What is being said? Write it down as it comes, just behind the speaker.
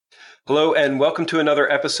Hello, and welcome to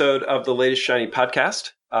another episode of the Latest Shiny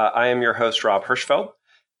podcast. I am your host, Rob Hirschfeld,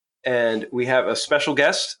 and we have a special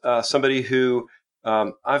guest, somebody who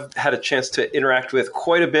I've had a chance to interact with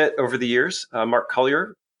quite a bit over the years, Mark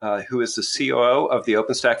Collier, who is the COO of the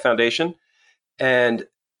OpenStack Foundation. And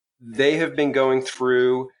they have been going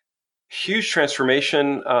through huge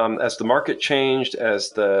transformation as the market changed, as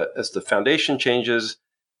the foundation changes.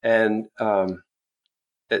 And I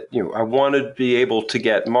wanted to be able to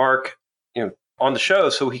get Mark on the show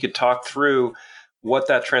so he could talk through what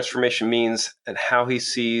that transformation means and how he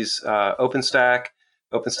sees OpenStack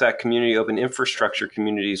community, open infrastructure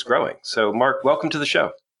communities growing. So, Mark, welcome to the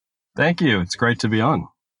show. Thank you. It's great to be on.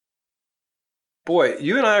 Boy,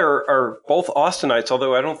 you and I are both Austinites,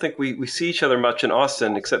 although I don't think we see each other much in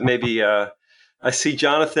Austin, except maybe I see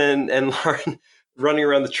Jonathan and Lauren running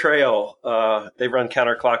around the trail. They run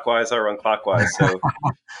counterclockwise, I run clockwise. So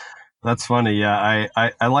That's funny. Yeah,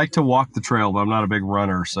 I like to walk the trail, but I'm not a big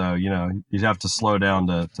runner. So, you'd have to slow down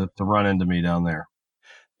to run into me down there.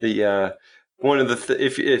 One of the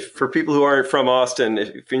if for people who aren't from Austin,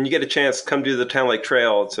 if when you get a chance, come do the Town Lake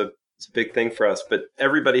Trail. It's a big thing for us, but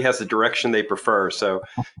everybody has a direction they prefer. So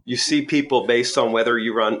you see people based on whether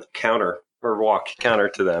you run counter or walk counter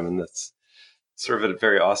to them, and that's sort of a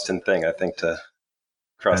very Austin thing, I think, to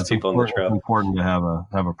cross people on the trail. It's important to have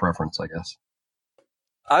a preference, I guess.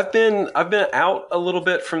 I've been out a little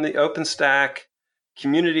bit from the OpenStack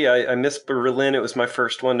community. I missed Berlin. It was my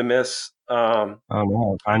first one to miss. Oh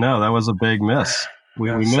no, I know that was a big miss. We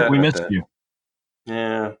missed you.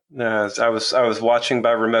 Yeah, I was watching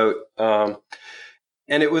by remote, and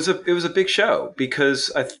it was a big show because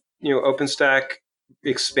OpenStack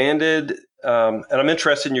expanded, and I'm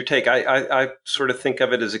interested in your take. I sort of think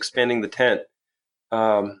of it as expanding the tent.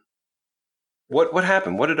 What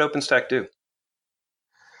happened? What did OpenStack do?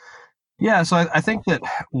 Yeah, so I think that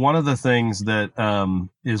one of the things that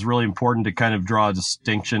is really important to kind of draw a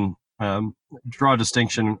distinction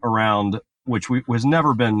around, which has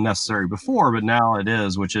never been necessary before, but now it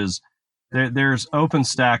is, which is there's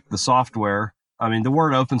OpenStack, the software. I mean, the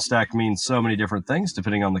word OpenStack means so many different things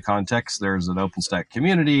depending on the context. There's an OpenStack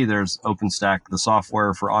community, there's OpenStack, the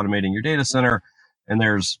software for automating your data center, and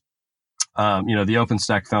there's the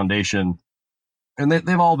OpenStack Foundation, and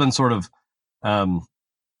they've all been sort of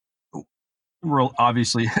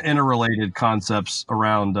obviously interrelated concepts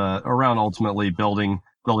around ultimately building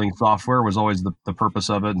software was always the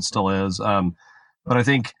purpose of it and still is. But I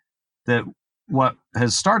think that what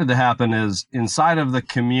has started to happen is inside of the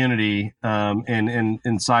community and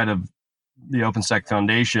inside of the OpenStack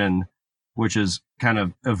Foundation, which is kind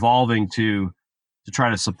of evolving to try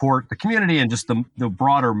to support the community and just the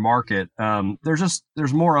broader market.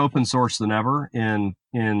 There's more open source than ever in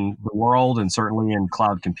the world, and certainly in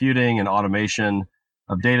cloud computing and automation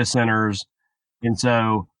of data centers. And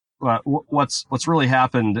so what's really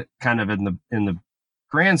happened kind of in the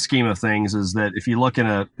grand scheme of things is that if you look in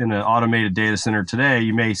an automated data center today,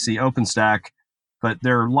 you may see OpenStack, but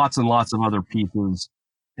there are lots and lots of other pieces.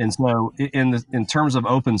 And so in terms of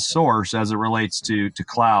open source as it relates to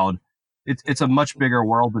cloud, it's a much bigger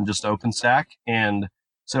world than just OpenStack. And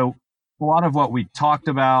so a lot of what we talked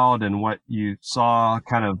about and what you saw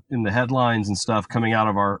kind of in the headlines and stuff coming out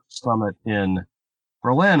of our summit in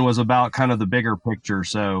Berlin was about kind of the bigger picture.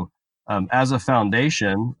 So as a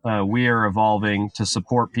foundation, we are evolving to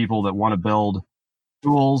support people that want to build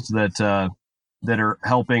tools that are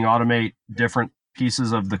helping automate different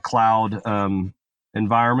pieces of the cloud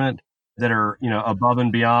environment that are above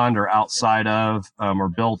and beyond or outside of or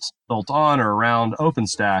built on or around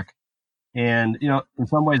OpenStack. And in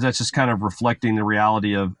some ways that's just kind of reflecting the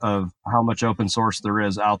reality of how much open source there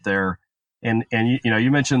is out there. And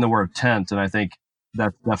you mentioned the word tent, and I think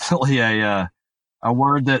that's definitely a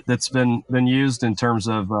word that's been used in terms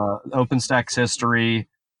of OpenStack's history,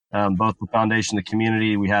 both the foundation, the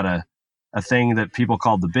community. We had a thing that people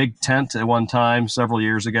called the big tent at one time several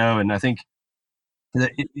years ago, and I think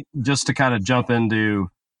just to kind of jump into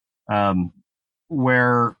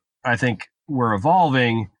where I think we're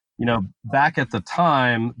evolving, back at the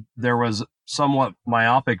time, there was somewhat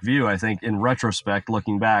myopic view, I think, in retrospect,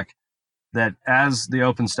 looking back, that as the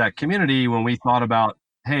OpenStack community, when we thought about,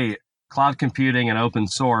 hey, cloud computing and open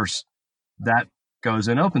source, that goes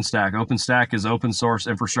in OpenStack. OpenStack is open source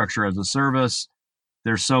infrastructure as a service.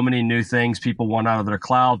 There's so many new things people want out of their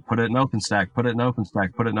cloud, put it in OpenStack, put it in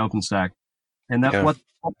OpenStack, put it in OpenStack. And what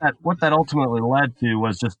that ultimately led to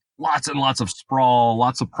was just lots and lots of sprawl,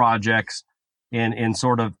 lots of projects in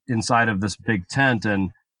sort of inside of this big tent.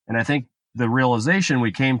 And I think the realization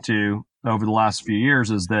we came to over the last few years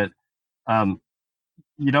is that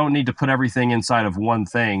you don't need to put everything inside of one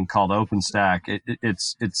thing called OpenStack.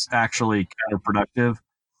 It's actually counterproductive.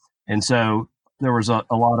 And so there was a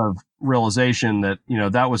lot of realization that,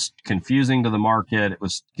 that was confusing to the market. It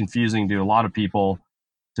was confusing to a lot of people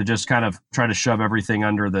to just kind of try to shove everything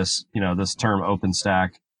under this, this term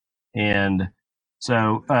OpenStack. And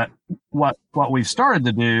so what we've started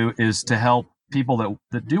to do is to help people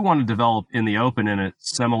that do want to develop in the open in a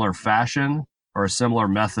similar fashion or a similar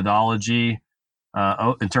methodology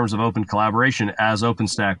in terms of open collaboration as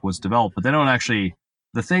OpenStack was developed, but they don't actually,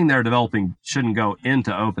 the thing they're developing shouldn't go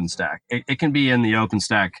into OpenStack. It can be in the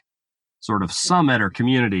OpenStack sort of summit or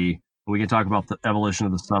community. We can talk about the evolution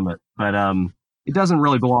of the summit, but it doesn't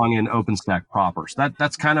really belong in OpenStack proper. So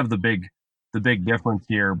that's kind of the big difference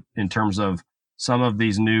here in terms of some of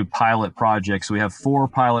these new pilot projects. We have 4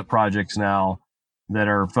 pilot projects now that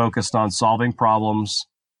are focused on solving problems,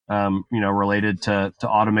 related to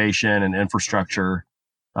automation and infrastructure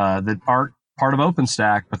that aren't part of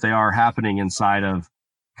OpenStack, but they are happening inside of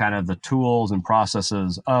kind of the tools and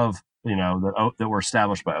processes of, that were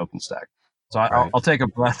established by OpenStack. So Right. I'll take a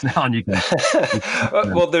breath now, and you can.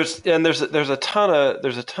 Well, there's a ton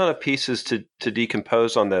of pieces to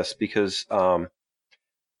decompose on this because, and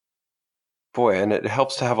it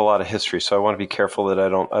helps to have a lot of history. So I want to be careful that I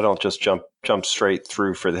don't just jump straight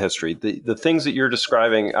through for the history. The things that you're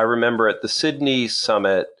describing, I remember at the Sydney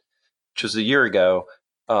Summit, which was a year ago,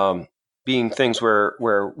 being things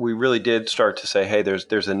where we really did start to say, hey,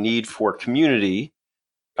 there's a need for community.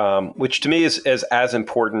 Which to me is as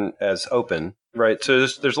important as open, right? So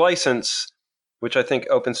there's license, which I think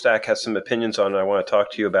OpenStack has some opinions on, and I want to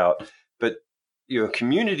talk to you about. But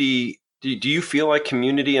community. Do you feel like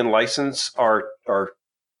community and license are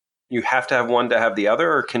you have to have one to have the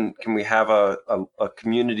other, or can we have a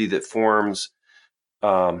community that forms,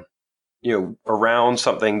 around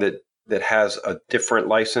something that has a different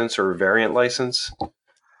license or a variant license?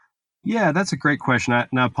 Yeah, that's a great question. I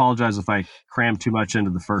apologize if I crammed too much into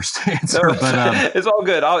the first answer, No, but it's all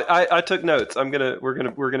good. I took notes. We're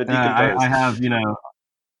gonna decompose. I have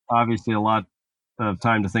obviously a lot of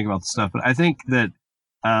time to think about the stuff, but I think that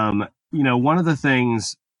one of the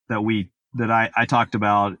things that I talked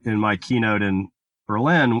about in my keynote in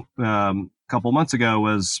Berlin a couple months ago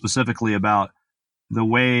was specifically about the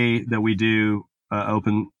way that we do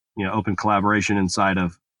open collaboration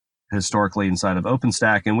historically inside of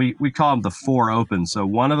OpenStack. And we call them the 4 open. So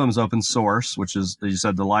one of them is open source, which is, as you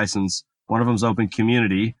said, the license. One of them is open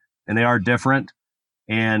community, and they are different.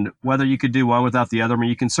 And whether you could do one without the other, I mean,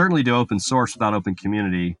 you can certainly do open source without open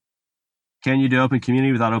community. Can you do open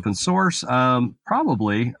community without open source?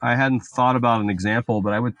 Probably. I hadn't thought about an example,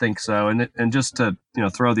 but I would think so. And just to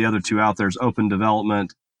throw the other 2 out, there's open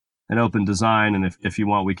development and open design. And if you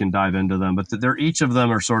want, we can dive into them. But they're each of them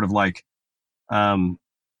are sort of like,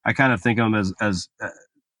 I kind of think of them as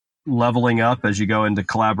leveling up as you go into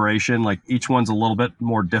collaboration. Like each one's a little bit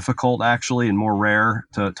more difficult actually and more rare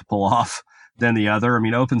to pull off than the other. I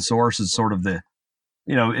mean, open source is sort of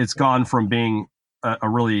it's gone from being a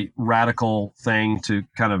really radical thing to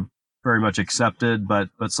kind of very much accepted, but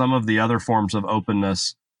some of the other forms of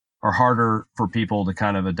openness are harder for people to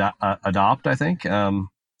kind of adopt, I think.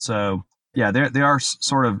 So yeah, they are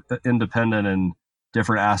sort of independent in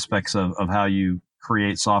different aspects of how you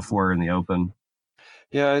create software in the open.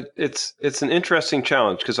 Yeah, it's an interesting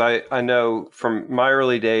challenge because I know from my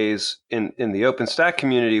early days in the OpenStack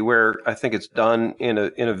community where I think it's done in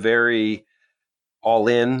a very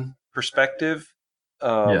all-in perspective.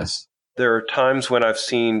 Yes. There are times when I've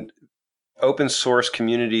seen open source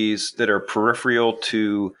communities that are peripheral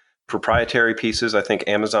to proprietary pieces. I think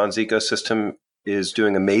Amazon's ecosystem is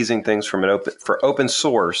doing amazing things for open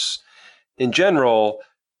source in general.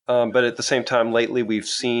 But at the same time, lately we've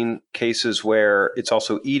seen cases where it's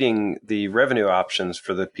also eating the revenue options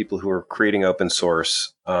for the people who are creating open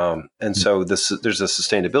source. And so there's a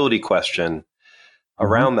sustainability question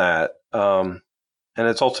around that. And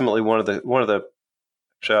it's ultimately one of the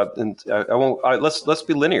and I won't. Let's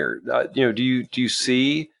be linear. Do you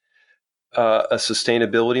see a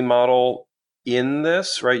sustainability model in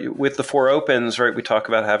this, right? With the 4 opens, right? We talk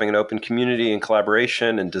about having an open community and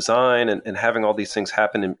collaboration and design and having all these things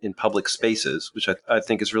happen in public spaces, which I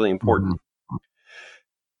think is really important.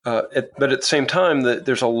 But at the same time,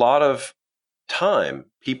 there's a lot of time,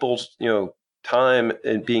 people's time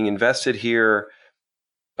being invested here.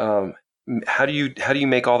 How do you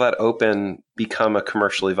make all that open become a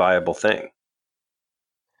commercially viable thing?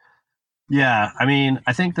 Yeah, I mean,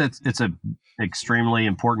 I think that it's a extremely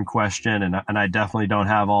important question, and I definitely don't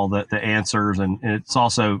have all the answers, and it's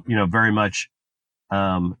also very much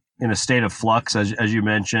in a state of flux, as you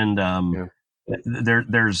mentioned.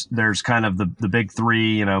 there's kind of the big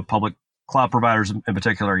three, public cloud providers in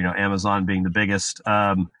particular, Amazon being the biggest,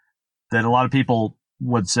 that a lot of people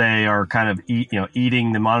would say are kind of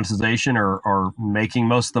eating the monetization or making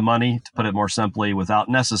most of the money, to put it more simply, without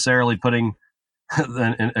necessarily putting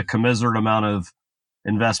a commiserate amount of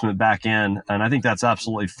investment back in. And I think that's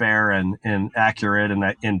absolutely fair and accurate.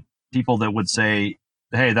 And people that would say,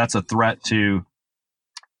 hey, that's a threat to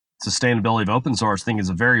sustainability of open source, I think is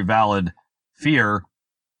a very valid fear.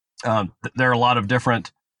 There are a lot of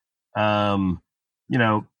different,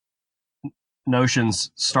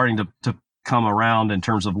 notions starting to come around in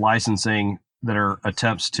terms of licensing that are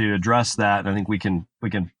attempts to address that. And I think we can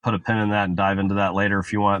put a pin in that and dive into that later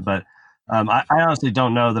if you want. But I honestly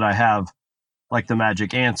don't know that I have like the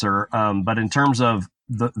magic answer. But in terms of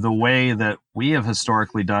the way that we have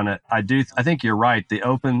historically done it, I think you're right. The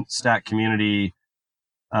OpenStack community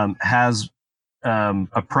has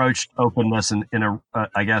approached openness in a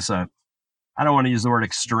I guess I don't want to use the word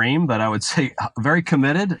extreme, but I would say very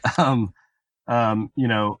committed.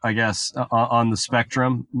 I guess on the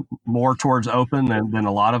spectrum, more towards open than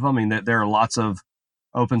a lot of them. I mean, there are lots of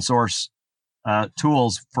open source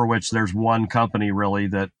tools for which there's one company really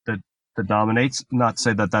that dominates. Not to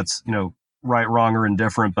say that that's right, wrong, or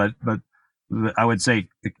indifferent, but I would say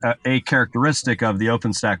a characteristic of the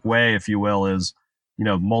OpenStack way, if you will, is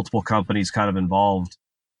multiple companies kind of involved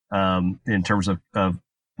in terms of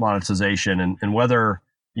monetization, and whether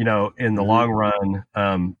in the long run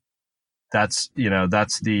that's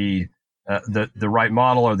the right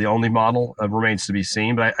model or the only model remains to be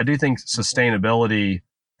seen. But I do think sustainability,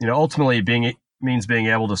 ultimately means being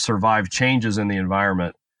able to survive changes in the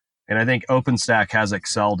environment. And I think OpenStack has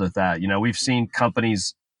excelled at that. We've seen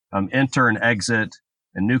companies enter and exit,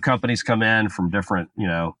 and new companies come in from different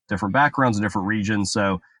backgrounds and different regions.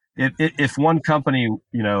 So if one company,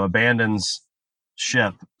 abandons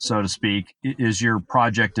ship, so to speak, is your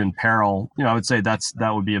project in peril, I would say that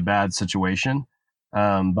would be a bad situation.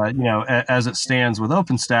 But as it stands with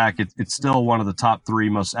OpenStack, it's still one of the top 3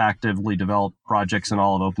 most actively developed projects in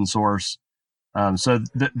all of open source. So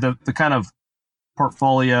the kind of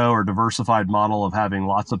portfolio or diversified model of having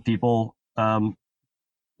lots of people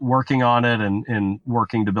working on it and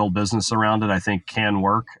working to build business around it, I think can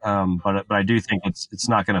work. But I do think it's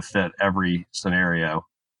not going to fit every scenario.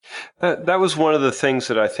 That was one of the things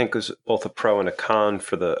that I think was both a pro and a con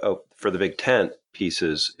for the big tent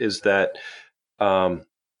pieces, is that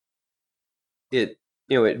it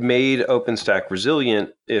made OpenStack resilient.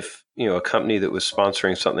 If a company that was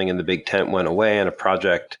sponsoring something in the big tent went away and a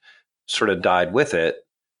project sort of died with it,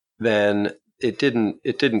 then it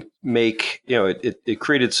didn't make it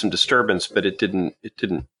created some disturbance, but it didn't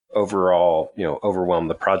overall overwhelm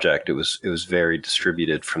the project. It was very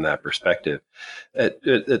distributed from that perspective. At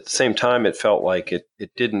the same time, it felt like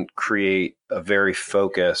it didn't create a very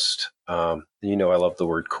focused I love the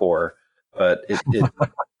word core, but it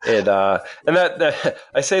and that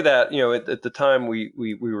I say that at the time we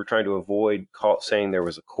were trying to avoid saying there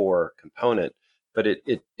was a core component, but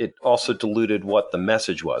it also diluted what the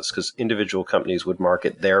message was, because individual companies would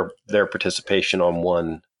market their participation on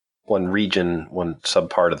one region, one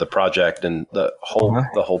subpart of the project, and the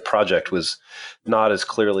whole project was not as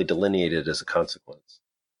clearly delineated as a consequence.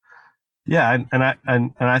 Yeah, and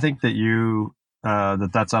I think that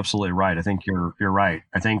that's absolutely right. I think you're right.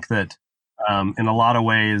 I think that in a lot of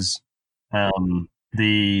ways,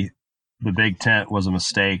 the big tent was a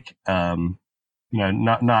mistake.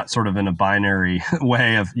 Not sort of in a binary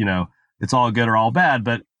way of it's all good or all bad,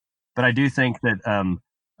 but I do think that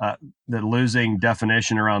that losing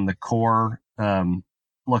definition around the core,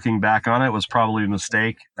 looking back on it, was probably a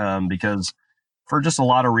mistake, because for just a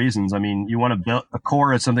lot of reasons. I mean, you want to build a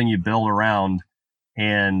core is something you build around,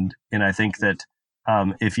 and I think that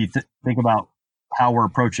if you think about how we're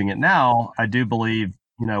approaching it now, I do believe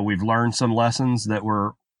we've learned some lessons that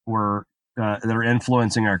that are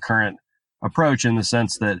influencing our current approach, in the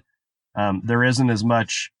sense that there isn't as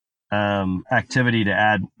much activity to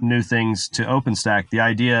add new things to OpenStack. The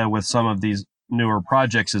idea with some of these newer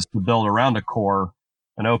projects is to build around a core,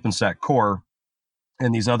 an OpenStack core,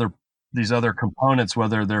 and these other components,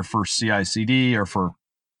 whether they're for CI/CD or for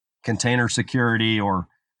container security or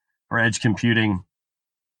edge computing,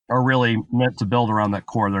 are really meant to build around that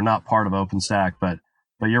core. They're not part of OpenStack, but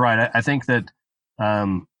you're right. I think that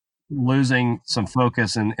losing some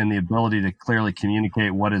focus and the ability to clearly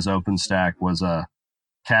communicate what is OpenStack was a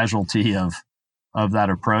casualty of that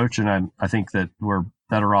approach, and I think that we're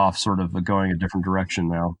better off sort of going a different direction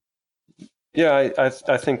now. Yeah,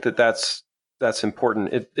 I think that's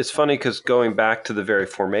important. It's funny because going back to the very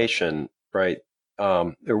formation, right?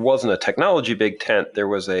 there wasn't a technology big tent. There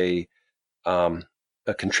was a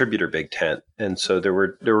contributor big tent, and so there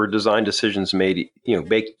were design decisions made,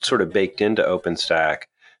 baked into OpenStack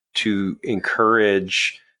to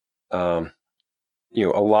encourage, a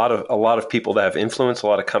lot of people to have influence, a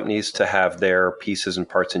lot of companies to have their pieces and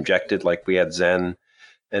parts injected. Like we had Zen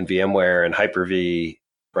and VMware and Hyper-V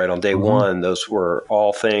right on day one. Those were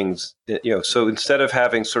all things, So instead of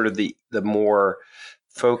having sort of the more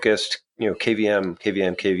focused,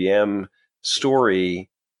 KVM story,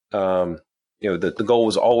 the goal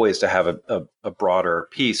was always to have a broader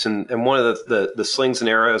piece. And one of the slings and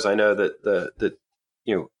arrows, I know that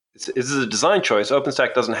this is a design choice.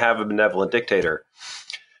 OpenStack doesn't have a benevolent dictator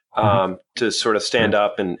to sort of stand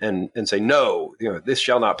up and say, no, this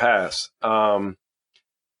shall not pass. And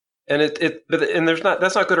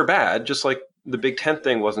that's not good or bad. Just like the Big Tent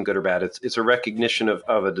thing wasn't good or bad. It's a recognition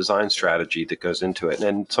of a design strategy that goes into it.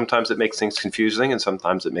 And sometimes it makes things confusing, and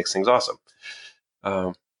sometimes it makes things awesome.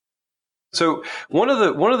 So one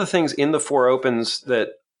of the things in the four opens that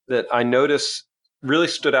I notice really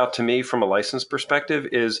stood out to me from a license perspective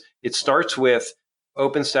is it starts with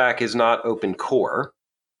OpenStack is not open core,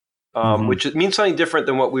 which means something different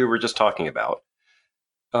than what we were just talking about.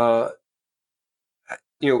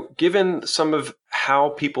 Given some of how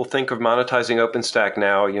people think of monetizing OpenStack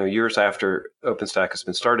now, years after OpenStack has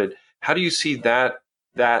been started, how do you see that?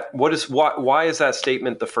 Why is that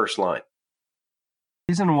statement the first line?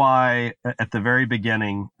 The reason why at the very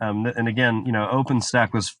beginning, and again,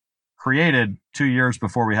 OpenStack was created 2 years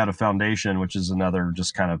before we had a foundation, which is another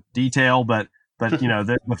just kind of detail, but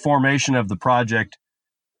the formation of the project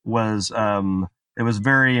was it was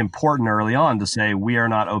very important early on to say we are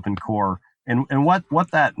not open core, and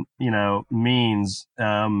what that means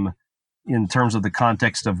in terms of the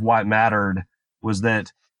context of what mattered was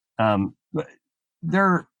that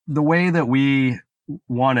the way that we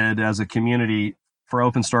wanted as a community for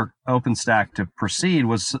OpenStack to proceed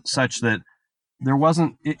was such that there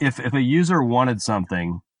wasn't, if a user wanted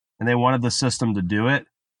something and they wanted the system to do it,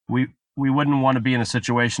 we wouldn't want to be in a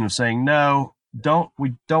situation of saying, no,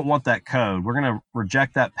 we don't want that code. We're going to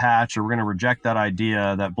reject that patch, or we're going to reject that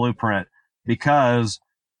idea, that blueprint, because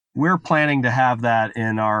we're planning to have that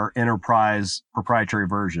in our enterprise proprietary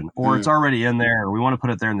version, or it's already in there, or we want to put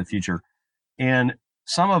it there in the future. And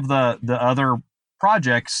some of the other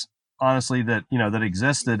projects, honestly, that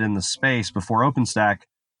existed in the space before OpenStack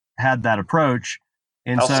had that approach.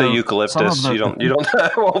 And I'll say eucalyptus. You don't.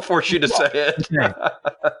 I won't force you to say it. Okay.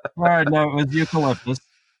 All right, no, it was eucalyptus.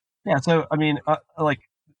 Yeah. So I mean,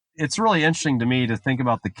 it's really interesting to me to think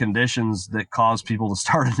about the conditions that cause people to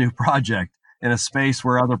start a new project in a space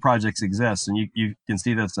where other projects exist, and you can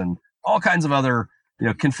see this in all kinds of other,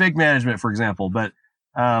 config management, for example. But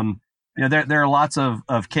there are lots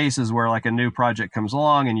of cases where like a new project comes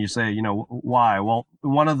along and you say, why? Well,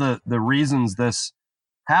 one of the reasons this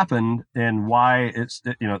happened and why it's,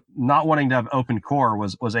 not wanting to have open core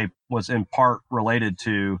was in part related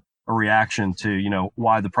to a reaction to,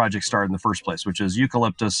 why the project started in the first place, which is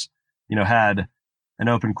Eucalyptus, had an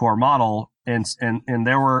open core model, and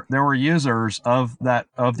there were users of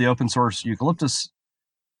the open source Eucalyptus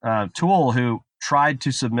tool who tried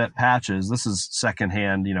to submit patches. This is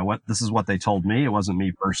secondhand, this is what they told me. It wasn't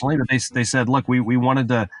me personally, but they said, look, we wanted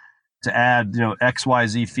to add,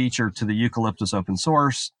 XYZ feature to the Eucalyptus open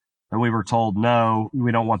source. And we were told, no,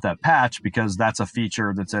 we don't want that patch because that's a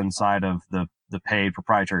feature that's inside of the paid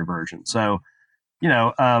proprietary version. So,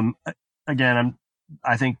 again,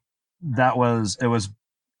 I think it was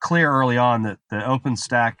clear early on that the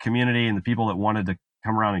OpenStack community and the people that wanted to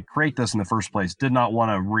come around and create this in the first place did not want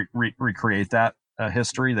to recreate that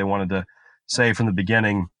history. They wanted to say from the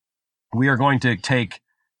beginning, we are going to take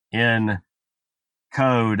in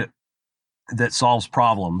code that solves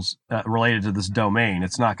problems related to this domain.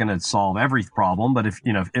 It's not going to solve every problem, but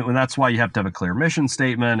and that's why you have to have a clear mission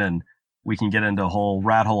statement, and we can get into a whole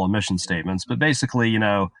rat hole of mission statements. But basically,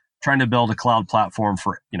 trying to build a cloud platform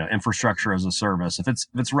for infrastructure as a service. If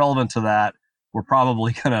it's relevant to that, we're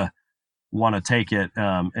probably going to want to take it.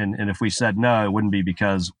 And if we said no, it wouldn't be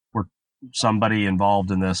because somebody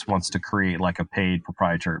involved in this wants to create like a paid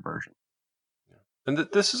proprietary version. And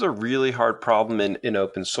this is a really hard problem in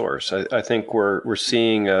open source. I think we're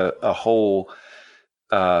seeing a whole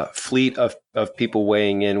fleet of people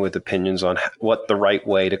weighing in with opinions on what the right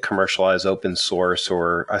way to commercialize open source.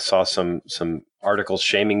 Or I saw some articles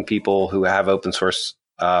shaming people who have open source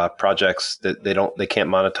projects that they can't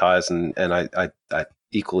monetize, and I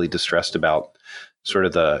equally distressed about sort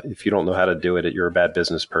of if you don't know how to do it, you're a bad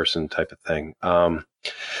business person type of thing.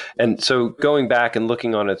 And so going back and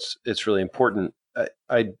looking on it's really important.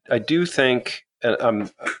 I do think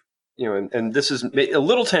and and this is a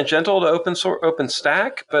little tangential to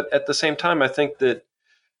OpenStack, but at the same time, I think that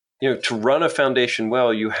to run a foundation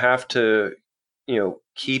well, you have to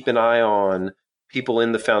keep an eye on people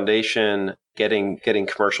in the foundation getting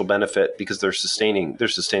commercial benefit because they're sustaining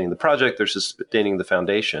the project, they're sustaining the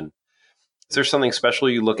foundation. Is there something special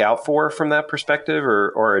you look out for from that perspective,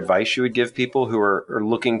 or advice you would give people who are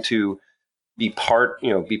looking to be part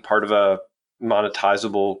of a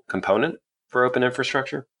monetizable component for open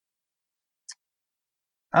infrastructure?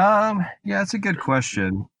 Yeah, it's a good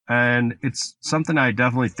question. And it's something I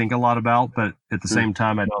definitely think a lot about, but at the same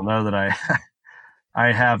time, I don't know that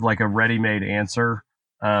I have like a ready-made answer.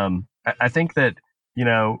 I think that,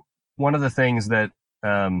 one of the things that,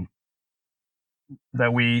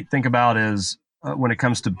 that we think about is when it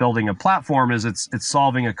comes to building a platform is it's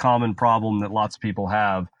solving a common problem that lots of people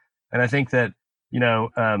have. And I think that,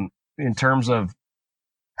 in terms of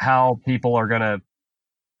how people are going to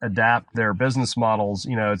adapt their business models,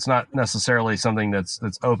 it's not necessarily something that's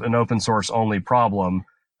an open source only problem.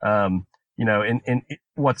 In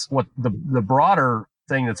what the broader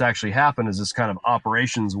thing that's actually happened is this kind of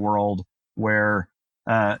operations world where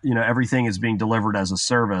everything is being delivered as a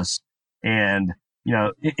service. And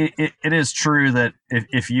it is true that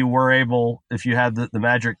if you had the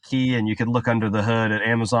magic key and you could look under the hood at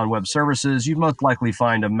Amazon Web Services, you'd most likely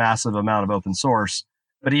find a massive amount of open source.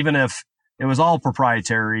 But even if it was all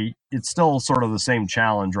proprietary, it's still sort of the same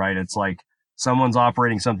challenge, right? It's like someone's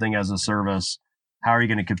operating something as a service. How are you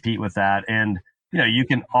going to compete with that? And, you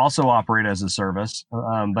can also operate as a service.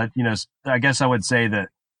 But, I guess I would say that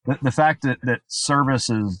the fact that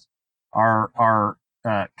services are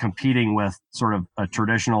competing with sort of a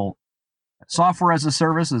traditional software as a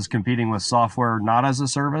service is competing with software not as a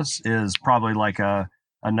service is probably like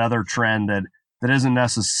another trend that isn't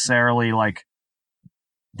necessarily like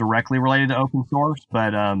directly related to open source,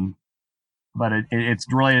 but it's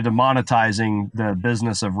related to monetizing the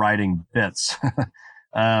business of writing bits.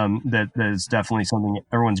 That is definitely something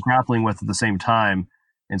everyone's grappling with at the same time.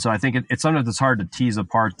 And so I think it's something that's hard to tease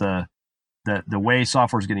apart the way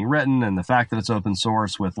software is getting written and the fact that it's open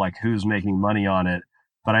source with like who's making money on it.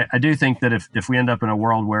 But I do think that if we end up in a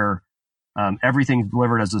world where everything's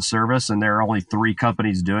delivered as a service and there are only 3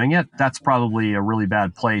 companies doing it, that's probably a really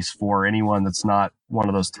bad place for anyone that's not one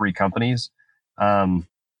of those 3 companies.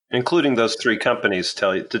 Including those 3 companies,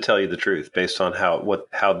 to tell you the truth, based on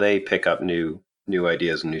how they pick up new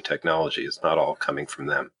ideas and new technology. It's not all coming from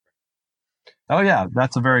them. Oh yeah,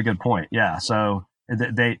 that's a very good point. Yeah, so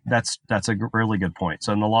that's a really good point.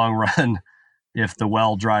 So in the long run, if the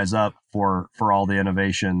well dries up for all the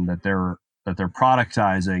innovation that they're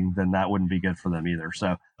productizing, then that wouldn't be good for them either.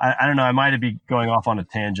 So I don't know. I might be going off on a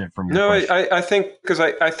tangent from your question. I think because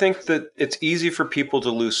I think that it's easy for people to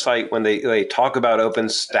lose sight when they talk about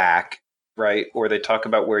OpenStack, right? Or they talk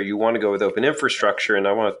about where you want to go with open infrastructure. And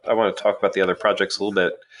I want to talk about the other projects a little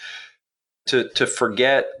bit to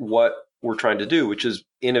forget what we're trying to do, which is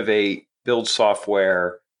innovate, build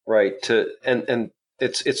software, right? And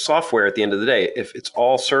it's software at the end of the day. If it's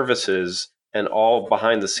all services and all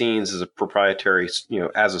behind the scenes is a proprietary,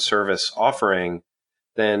 as a service offering,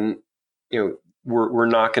 then, we're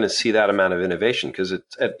not going to see that amount of innovation because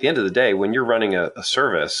it's at the end of the day, when you're running a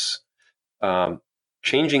service,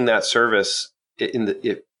 changing that service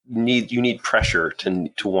you need pressure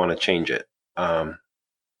to want to change it.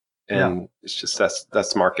 It's just,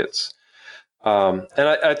 that's markets. And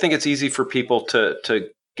I think it's easy for people to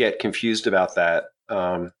get confused about that.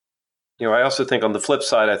 I also think on the flip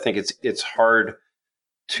side, I think it's hard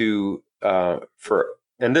to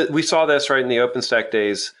we saw this right in the OpenStack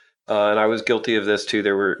days, and I was guilty of this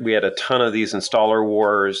too. We had a ton of these installer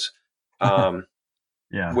wars, where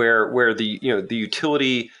the the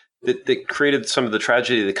utility that created some of the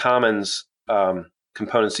tragedy of the commons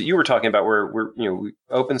components that you were talking about, where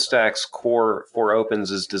OpenStack's core for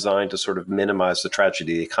opens is designed to sort of minimize the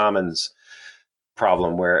tragedy of the commons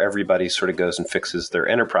problem, where everybody sort of goes and fixes their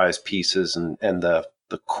enterprise pieces, and the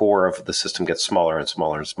core of the system gets smaller and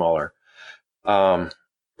smaller and smaller,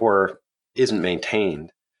 or isn't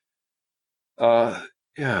maintained.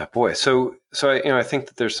 Yeah, boy. So I think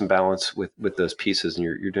that there's some balance with those pieces, and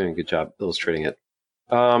you're doing a good job illustrating it.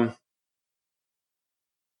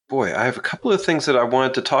 Boy, I have a couple of things that I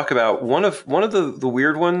wanted to talk about. One of the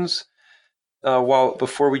weird ones,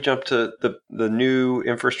 before we jump to the new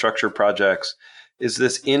infrastructure projects, is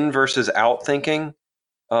this in versus out thinking,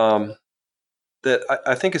 that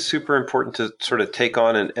I think is super important to sort of take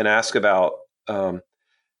on and ask about.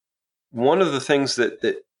 One of the things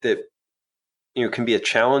that can be a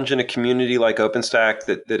challenge in a community like OpenStack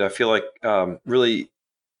that I feel like really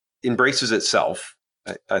embraces itself,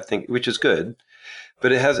 I think, which is good.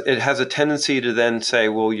 But it has a tendency to then say,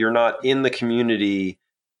 well, you're not in the community.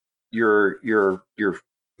 I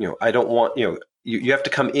don't want, you have to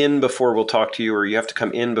come in before we'll talk to you, or you have to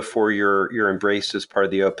come in before you're embraced as part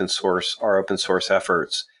of the our open source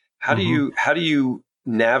efforts. How do you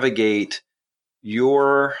navigate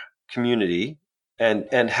your community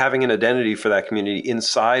and having an identity for that community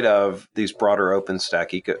inside of these broader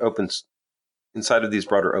inside of these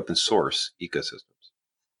broader open source ecosystems?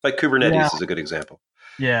 Like Kubernetes is a good example.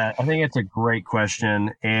 Yeah, I think it's a great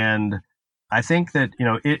question. And I think that,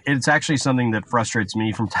 it's actually something that frustrates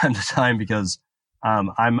me from time to time because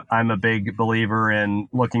I'm a big believer in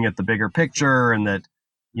looking at the bigger picture, and that,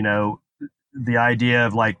 the idea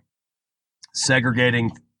of like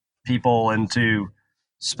segregating people into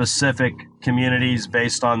specific communities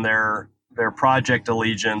based on their project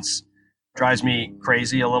allegiance drives me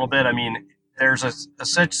crazy a little bit. I mean, there's a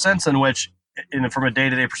such sense in which, from a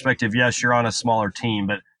day-to-day perspective, yes, you're on a smaller team,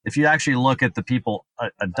 but if you actually look at the people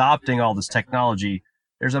adopting all this technology,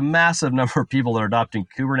 there's a massive number of people that are adopting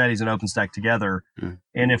Kubernetes and OpenStack together. Mm.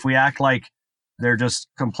 And if we act like they're just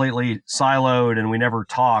completely siloed and we never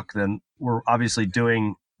talk, then we're obviously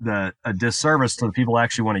doing a disservice to the people who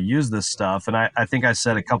actually want to use this stuff. And I think I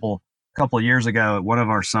said a couple of years ago at one of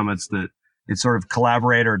our summits that it's sort of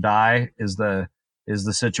collaborate or die is the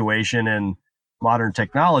situation in modern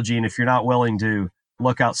technology. And if you're not willing to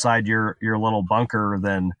look outside your little bunker,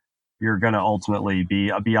 then you're going to ultimately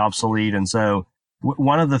be obsolete. And so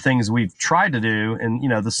one of the things we've tried to do, and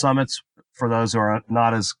the summits, for those who are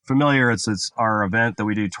not as familiar, it's our event that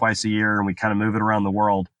we do twice a year, and we kind of move it around the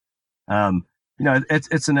world.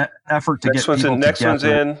 It's an effort to get people together. Next one's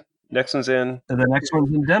in. The next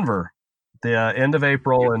one's in Denver, the end of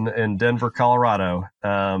April in Denver, Colorado,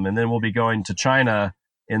 and then we'll be going to China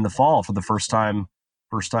in the fall for the first time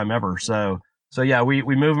ever. So yeah, we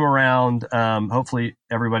move them around. Hopefully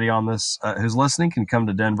everybody on this who's listening can come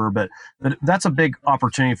to Denver, but that's a big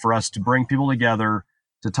opportunity for us to bring people together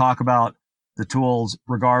to talk about the tools,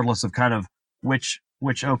 regardless of kind of which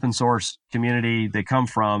open source community they come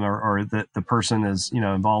from, or the person is,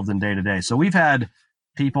 involved in day to day. So we've had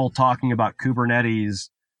people talking about Kubernetes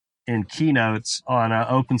in keynotes on an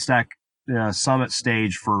OpenStack Summit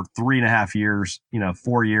stage for 3.5 years,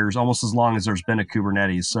 4 years, almost as long as there's been a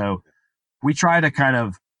Kubernetes. So we try to kind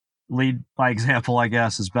of lead by example, I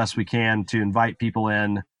guess, as best we can, to invite people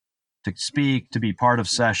in to speak, to be part of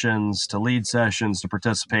sessions, to lead sessions, to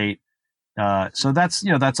participate. So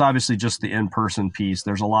that's obviously just the in-person piece.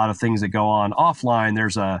 There's a lot of things that go on offline.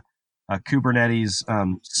 There's a Kubernetes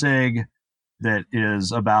SIG that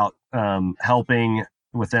is about helping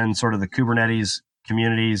within sort of the Kubernetes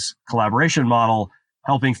community's collaboration model,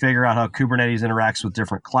 helping figure out how Kubernetes interacts with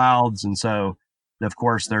different clouds. And so, of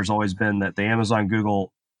course, there's always been the Amazon,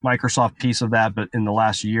 Google, Microsoft piece of that. But in the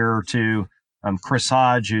last year or two, Chris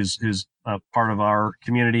Hodge, who's part of our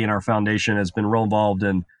community and our foundation, has been real involved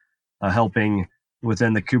in helping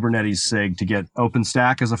within the Kubernetes SIG to get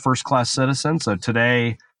OpenStack as a first-class citizen. So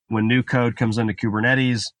today, when new code comes into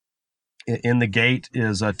Kubernetes, in the gate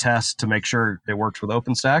is a test to make sure it works with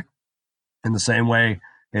OpenStack in the same way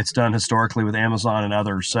it's done historically with Amazon and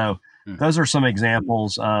others. So those are some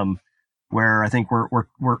examples where I think we're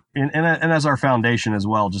and as our foundation as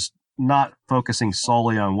well, just not focusing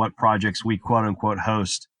solely on what projects we quote unquote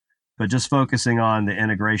host, but just focusing on the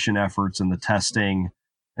integration efforts and the testing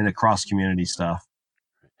and the cross-community stuff.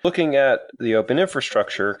 Looking at the open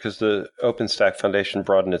infrastructure, because the OpenStack Foundation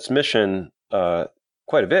broadened its mission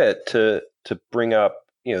quite a bit to bring up,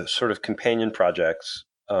 sort of companion projects.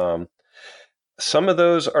 Some of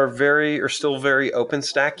those are still very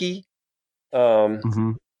OpenStacky, where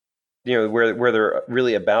they're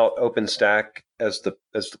really about OpenStack as the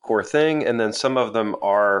core thing, and then some of them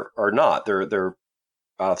are not. They're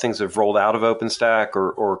things that have rolled out of OpenStack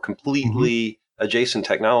or completely adjacent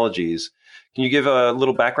technologies. Can you give a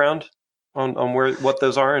little background on what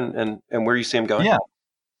those are and where you see them going?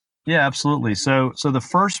 Yeah, absolutely. So the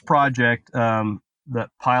first project, the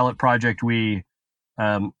pilot project we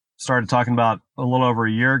started talking about a little over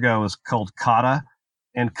a year ago, is called Kata.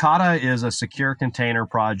 And Kata is a secure container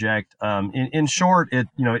project. In short,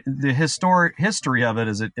 the history of it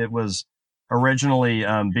is it was originally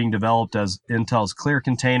being developed as Intel's Clear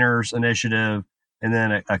Containers initiative, and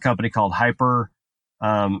then a company called Hyper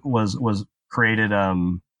was created,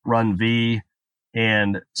 Run V.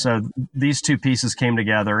 And so these two pieces came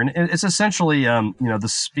together, and it's essentially, the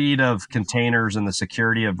speed of containers and the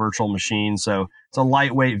security of virtual machines. So it's a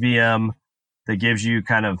lightweight VM that gives you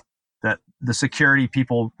kind of the security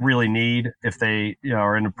people really need if they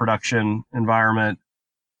are in a production environment.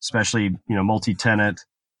 especially, multi-tenant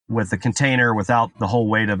with a container without the whole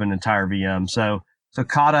weight of an entire VM. So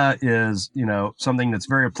Kata is, something that's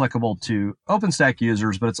very applicable to OpenStack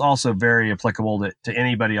users, but it's also very applicable to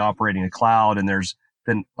anybody operating a cloud. And there's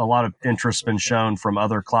been a lot of interest been shown from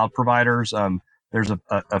other cloud providers. There's a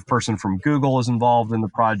person from Google is involved in the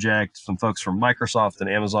project, some folks from Microsoft and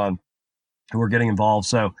Amazon who are getting involved.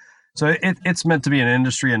 So it's meant to be an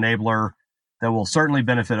industry enabler that will certainly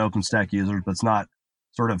benefit OpenStack users, but it's not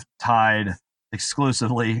sort of tied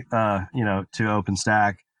exclusively, to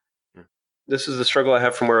OpenStack. This is the struggle I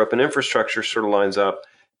have from where open infrastructure sort of lines up,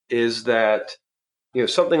 is that,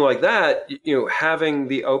 something like that, having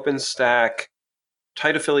the OpenStack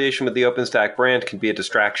tight affiliation with the OpenStack brand can be a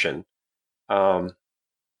distraction.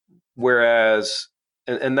 Whereas,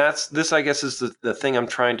 and that's this, I guess, is the thing I'm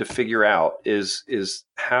trying to figure out is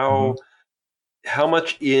how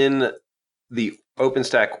much in the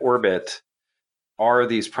OpenStack orbit are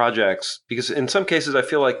these projects, because in some cases I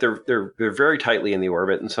feel like they're very tightly in the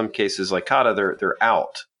orbit. In some cases, like Kata, they're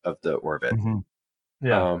out of the orbit. Mm-hmm.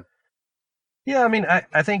 Yeah. I mean,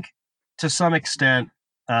 I think to some extent,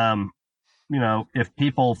 if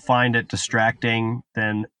people find it distracting,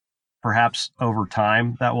 then perhaps over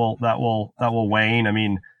time that will wane. I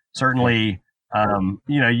mean, certainly,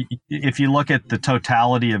 if you look at the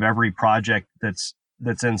totality of every project that's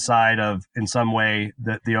inside of, in some way,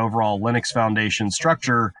 the overall Linux Foundation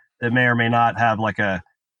structure that may or may not have like an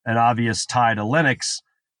obvious tie to Linux,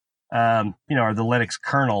 or the Linux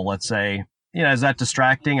kernel, let's say, is that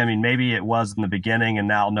distracting? I mean, maybe it was in the beginning and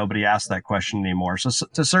now nobody asks that question anymore. So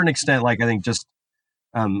to a certain extent, like, I think just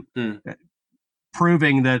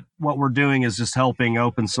proving that what we're doing is just helping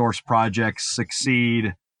open source projects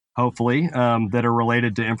succeed, hopefully, that are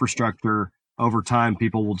related to infrastructure. Over time,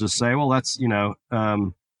 people will just say, well, that's,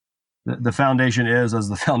 the foundation is as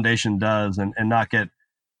the foundation does, and not get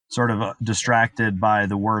sort of distracted by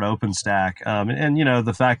the word OpenStack. And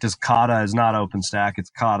the fact is Kata is not OpenStack.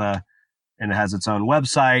 It's Kata, and it has its own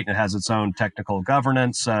website. It has its own technical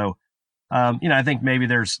governance. So, I think maybe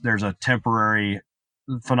there's a temporary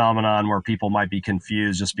phenomenon where people might be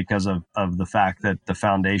confused just because of the fact that the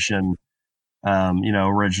foundation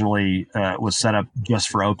originally was set up just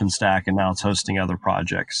for OpenStack, and now it's hosting other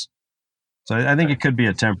projects. So I think it could be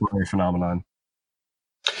a temporary phenomenon.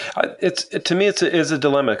 To me, it is a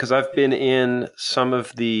dilemma, because I've been in some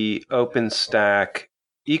of the OpenStack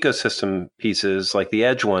ecosystem pieces, like the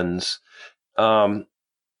Edge ones,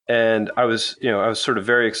 and I was sort of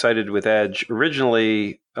very excited with Edge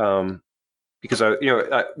originally, because sort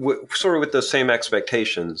of with those same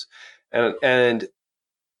expectations, and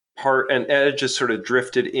Edge just sort of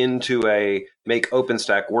drifted into a make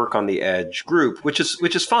OpenStack work on the Edge group, which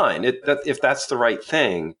is fine. If that's the right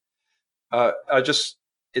thing,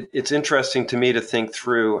 it's interesting to me to think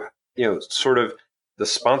through, sort of the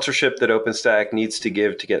sponsorship that OpenStack needs to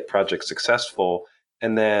give to get projects successful,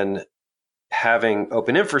 and then having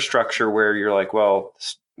open infrastructure where you're like, well,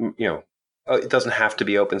 it doesn't have to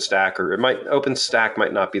be OpenStack, or OpenStack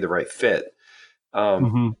might not be the right fit.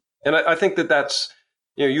 And I think that's,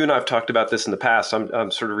 you and I have talked about this in the past.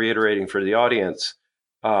 I'm sort of reiterating for the audience.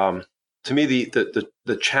 To me,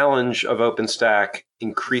 the challenge of OpenStack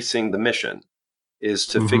increasing the mission is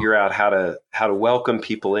to figure out how to welcome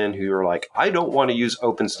people in who are like, I don't want to use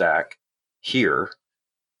OpenStack here.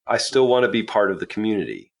 I still want to be part of the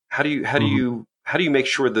community. How do you make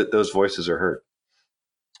sure that those voices are heard?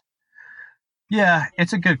 Yeah,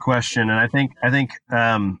 it's a good question, and I think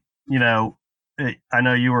I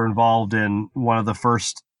know you were involved in one of the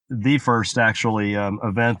first actually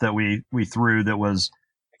event that we threw that was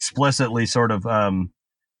explicitly sort of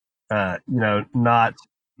not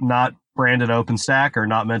branded OpenStack, or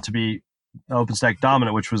not meant to be OpenStack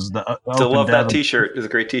dominant, which was the Still love that T-shirt. It was a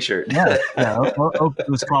great T-shirt. Yeah. It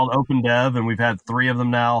was called Open Dev, and we've had 3 of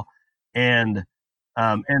them now, and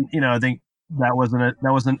I think that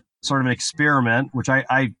wasn't sort of an experiment, which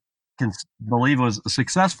I can believe was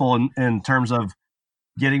successful in terms of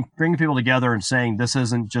bringing people together and saying this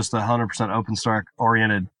isn't just a 100% OpenStack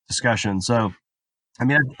oriented discussion. So, I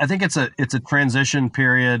mean, I think it's a transition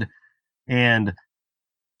period, and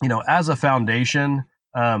as a foundation,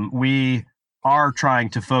 we are trying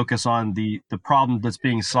to focus on the problem that's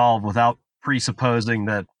being solved without presupposing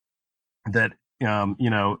that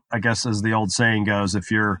I guess, as the old saying goes,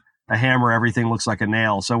 if you're a hammer, everything looks like a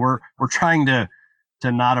nail. So we're trying to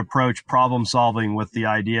not approach problem solving with the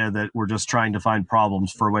idea that we're just trying to find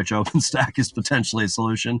problems for which OpenStack is potentially a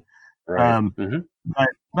solution. Right.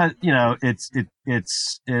 But it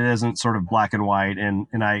isn't sort of black and white, and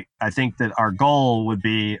I think that our goal would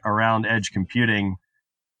be around edge computing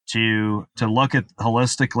to look at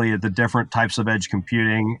holistically at the different types of edge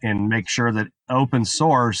computing and make sure that open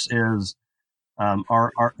source is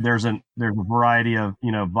there's a variety of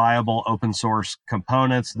viable open source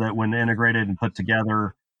components that when integrated and put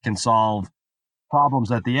together can solve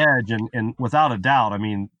problems at the edge, and without a doubt, I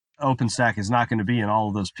mean, OpenStack is not going to be in all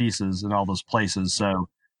of those pieces and all those places. So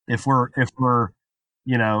if we're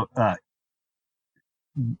you know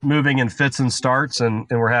moving in fits and starts, and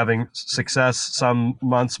we're having success some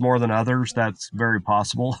months more than others, that's very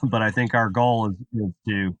possible. But I think our goal is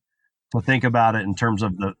to think about it in terms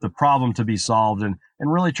of the problem to be solved, and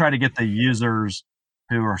really try to get the users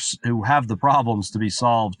who have the problems to be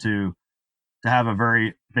solved to have a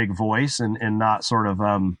very big voice, and not sort of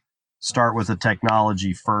start with the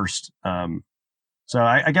technology first. So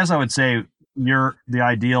I guess I would say the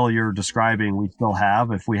ideal you're describing we still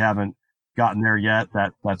have. If we haven't gotten there yet,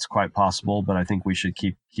 that's quite possible, but I think we should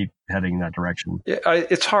keep heading in that direction. Yeah,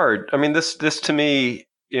 it's hard. I mean, this to me,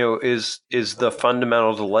 is the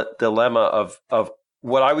fundamental dilemma of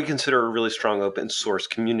what I would consider a really strong open source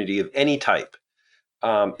community of any type,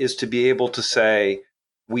 is to be able to say,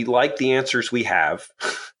 we like the answers we have.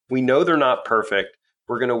 We know they're not perfect.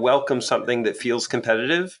 We're going to welcome something that feels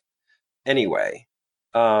competitive anyway.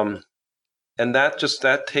 And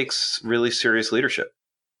that takes really serious leadership.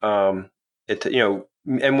 And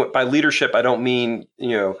by leadership, I don't mean,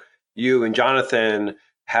 you and Jonathan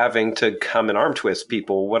having to come and arm twist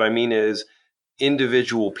people. What I mean is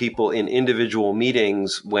individual people in individual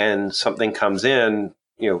meetings, when something comes in,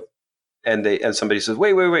 and somebody says,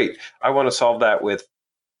 wait, I want to solve that with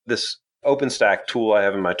this OpenStack tool I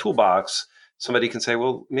have in my toolbox. Somebody can say,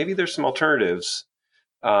 well, maybe there's some alternatives,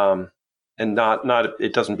 and not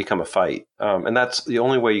it doesn't become a fight. And that's the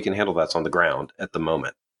only way you can handle that's on the ground at the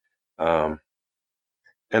moment. And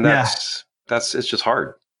it's just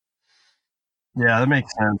hard. Yeah, that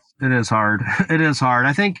makes sense. It is hard. It is hard.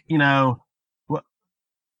 I think,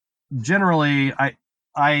 generally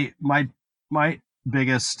my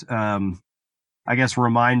biggest, I guess,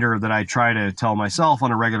 reminder that I try to tell myself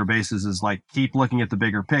on a regular basis is like, keep looking at the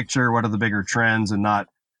bigger picture. What are the bigger trends, and not,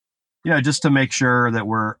 just to make sure that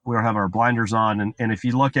we don't have our blinders on. And if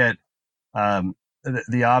you look at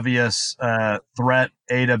the obvious threat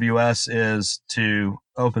AWS is to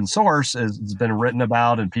open source, has been written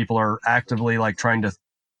about, and people are actively like trying to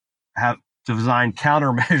design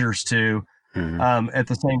countermeasures to. Mm-hmm. At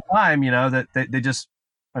the same time, that they just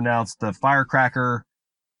announced the Firecracker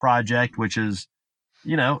project, which is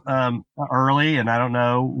early, and I don't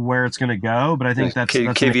know where it's going to go, but I think that's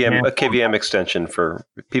KVM, a KVM extension. For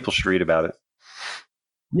people should read about it.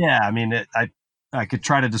 Yeah, I mean, I could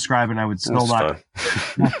try to describe it, and I would still not.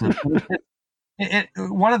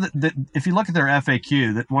 One of if you look at their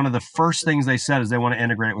FAQ, that one of the first things they said is they want to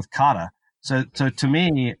integrate it with Kata. So to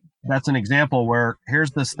me, that's an example where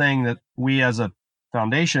here's this thing that we as a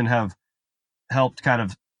foundation have helped kind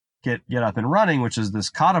of get up and running, which is this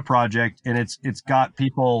Kata project, and it's got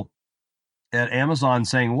people at Amazon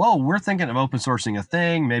saying, "Whoa, we're thinking of open sourcing a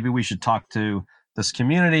thing. Maybe we should talk to this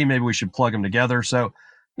community. Maybe we should plug them together." So,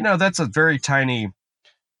 that's a very tiny,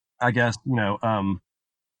 I guess,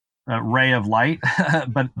 ray of light.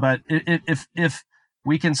 but if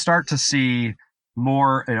we can start to see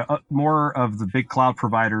more of the big cloud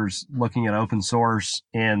providers looking at open source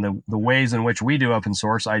and the ways in which we do open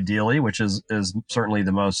source, ideally, which is certainly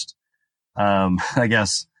the most, I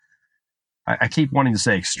guess, I keep wanting to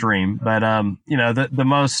say extreme, but the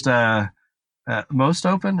most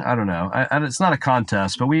open. I don't know. It's not a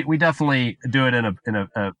contest, but we definitely do it in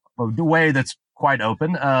a way that's quite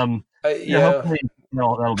open. Hopefully,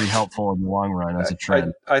 that'll be helpful in the long run as a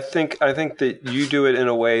trend. I think that you do it in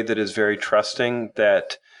a way that is very trusting,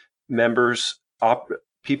 that members,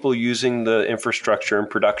 people using the infrastructure in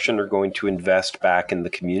production are going to invest back in the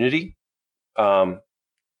community.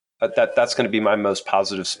 That's going to be my most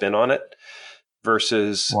positive spin on it.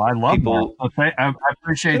 Versus, well, I love people. That. I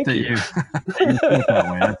appreciate that you think that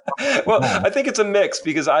way. Well, I think it's a mix,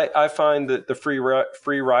 because I find that the free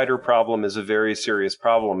rider problem is a very serious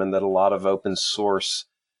problem, and that a lot of open source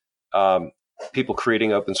people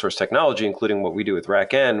creating open source technology, including what we do with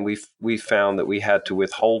RackN, we found that we had to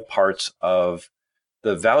withhold parts of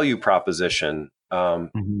the value proposition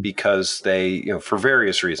because they, for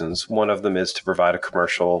various reasons. One of them is to provide a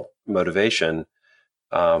commercial motivation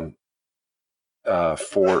for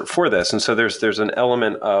this, and so there's an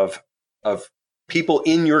element of people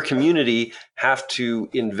in your community have to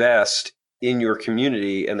invest in your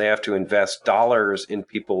community, and they have to invest dollars in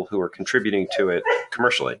people who are contributing to it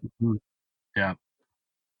commercially. Yeah.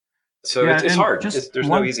 So it's hard. There's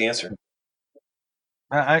no easy answer.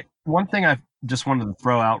 One thing I've just wanted to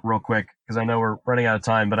throw out real quick because I know we're running out of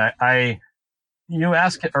time, but you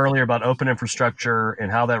asked earlier about open infrastructure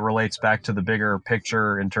and how that relates back to the bigger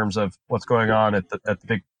picture in terms of what's going on at the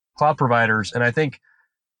big cloud providers. And I think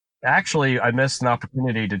actually I missed an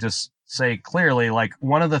opportunity to just say clearly, like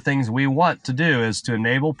one of the things we want to do is to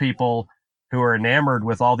enable people who are enamored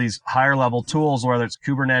with all these higher level tools, whether it's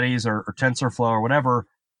Kubernetes or TensorFlow or whatever,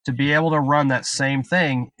 to be able to run that same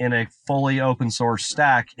thing in a fully open source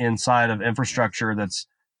stack inside of infrastructure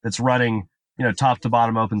that's running, top to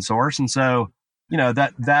bottom open source. And so,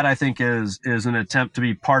 that I think is an attempt to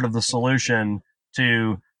be part of the solution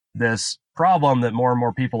to this problem that more and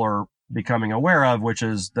more people are becoming aware of, which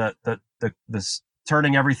is that this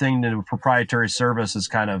turning everything into a proprietary service is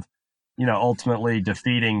kind of, ultimately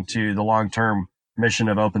defeating to the long-term mission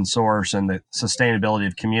of open source and the sustainability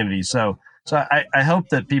of communities. So I hope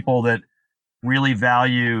that people that really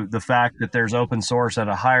value the fact that there's open source at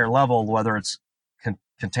a higher level, whether it's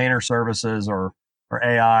container services or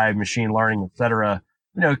AI, machine learning, et cetera,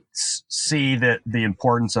 see that the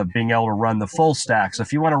importance of being able to run the full stack. So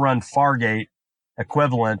if you want to run Fargate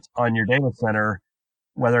equivalent on your data center,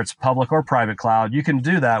 whether it's public or private cloud, you can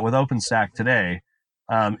do that with OpenStack today,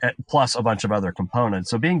 plus a bunch of other components.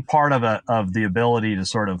 So being part of the ability to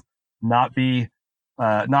sort of not be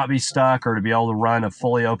stuck, or to be able to run a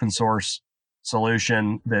fully open source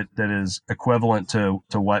solution that is equivalent to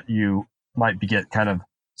what you might get kind of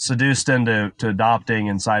seduced into adopting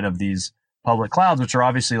inside of these public clouds, which are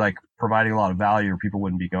obviously like providing a lot of value, or people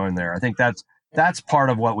wouldn't be going there. I think that's part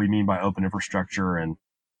of what we mean by open infrastructure, and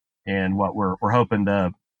what we're hoping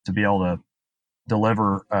to be able to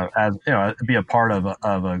deliver as be a part of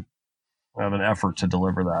an effort to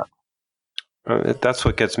deliver that. That's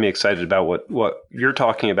what gets me excited about what you're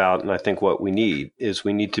talking about, and I think what we need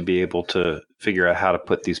to be able to figure out how to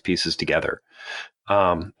put these pieces together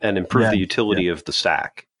and improve the utility of the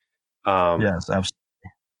stack. Yes, absolutely.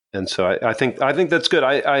 And so I think that's good.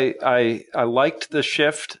 I liked the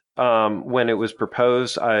shift when it was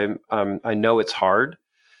proposed. I know it's hard.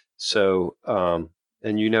 So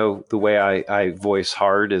and the way I voice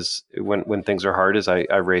hard is when things are hard is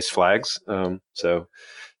I raise flags. So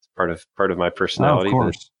it's part of my personality. Oh, of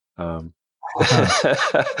course. No,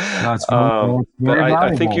 it's very valuable.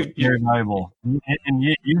 I think very valuable. And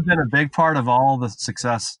you've been a big part of all the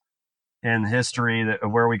success in history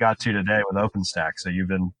of where we got to today with OpenStack. So you've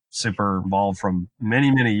been super involved from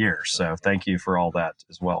many, many years. So thank you for all that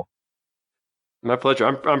as well. My pleasure.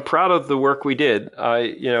 I'm proud of the work we did.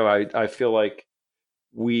 I feel like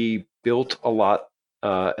we built a lot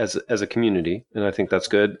as a community, and I think that's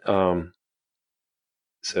good.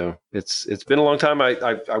 So it's been a long time.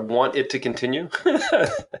 I want it to continue.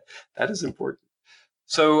 That is important.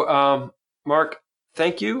 So Mark,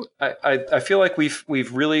 thank you. I feel like we've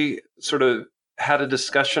really sort of had a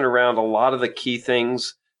discussion around a lot of the key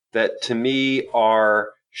things that to me are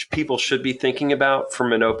people should be thinking about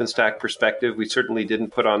from an OpenStack perspective. We certainly didn't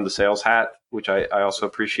put on the sales hat, which I also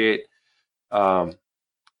appreciate.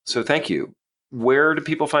 So thank you. Where do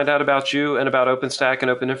people find out about you and about OpenStack and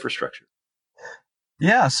open infrastructure?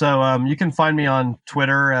 Yeah, so you can find me on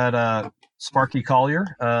Twitter at Sparky Collier,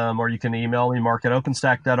 or you can email me,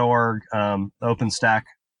 mark@openstack.org.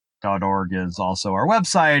 OpenStack.org is also our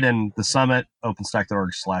website, and the summit,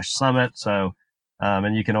 openstack.org/summit. So,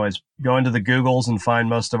 and you can always go into the Googles and find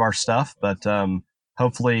most of our stuff, but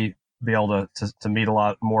hopefully be able to meet a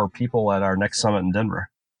lot more people at our next summit in Denver.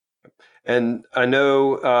 And I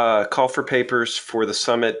know call for papers for the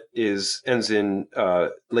summit ends in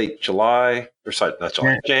late July, or sorry, not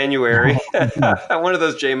July, January. One of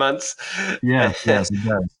those J months. Yes, it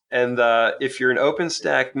does. And if you're an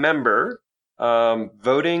OpenStack member,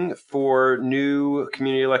 voting for new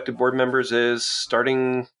community elected board members is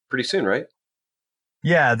starting pretty soon, right?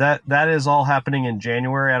 Yeah, that is all happening in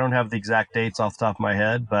January. I don't have the exact dates off the top of my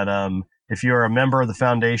head, but if you're a member of the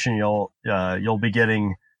foundation, you'll be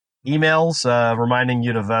getting emails reminding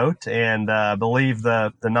you to vote. And I believe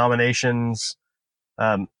the nominations,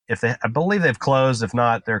 I believe they've closed. If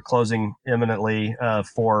not, they're closing imminently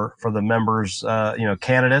for the members,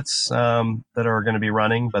 candidates that are going to be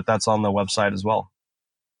running. But that's on the website as well.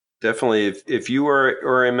 Definitely, if you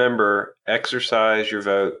are a member, exercise your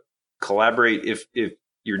vote. Collaborate. If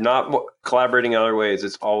you're not collaborating in other ways,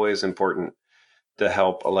 it's always important to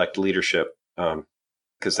help elect leadership.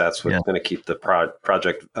 Because that's what's going to keep the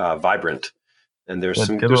project vibrant. And there's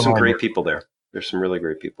some great people there. There's some really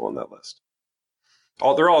great people on that list.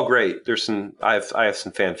 They're all great. I have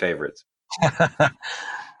some fan favorites.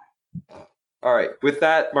 All right. With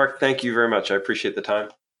that, Mark, thank you very much. I appreciate the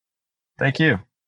time. Thank you.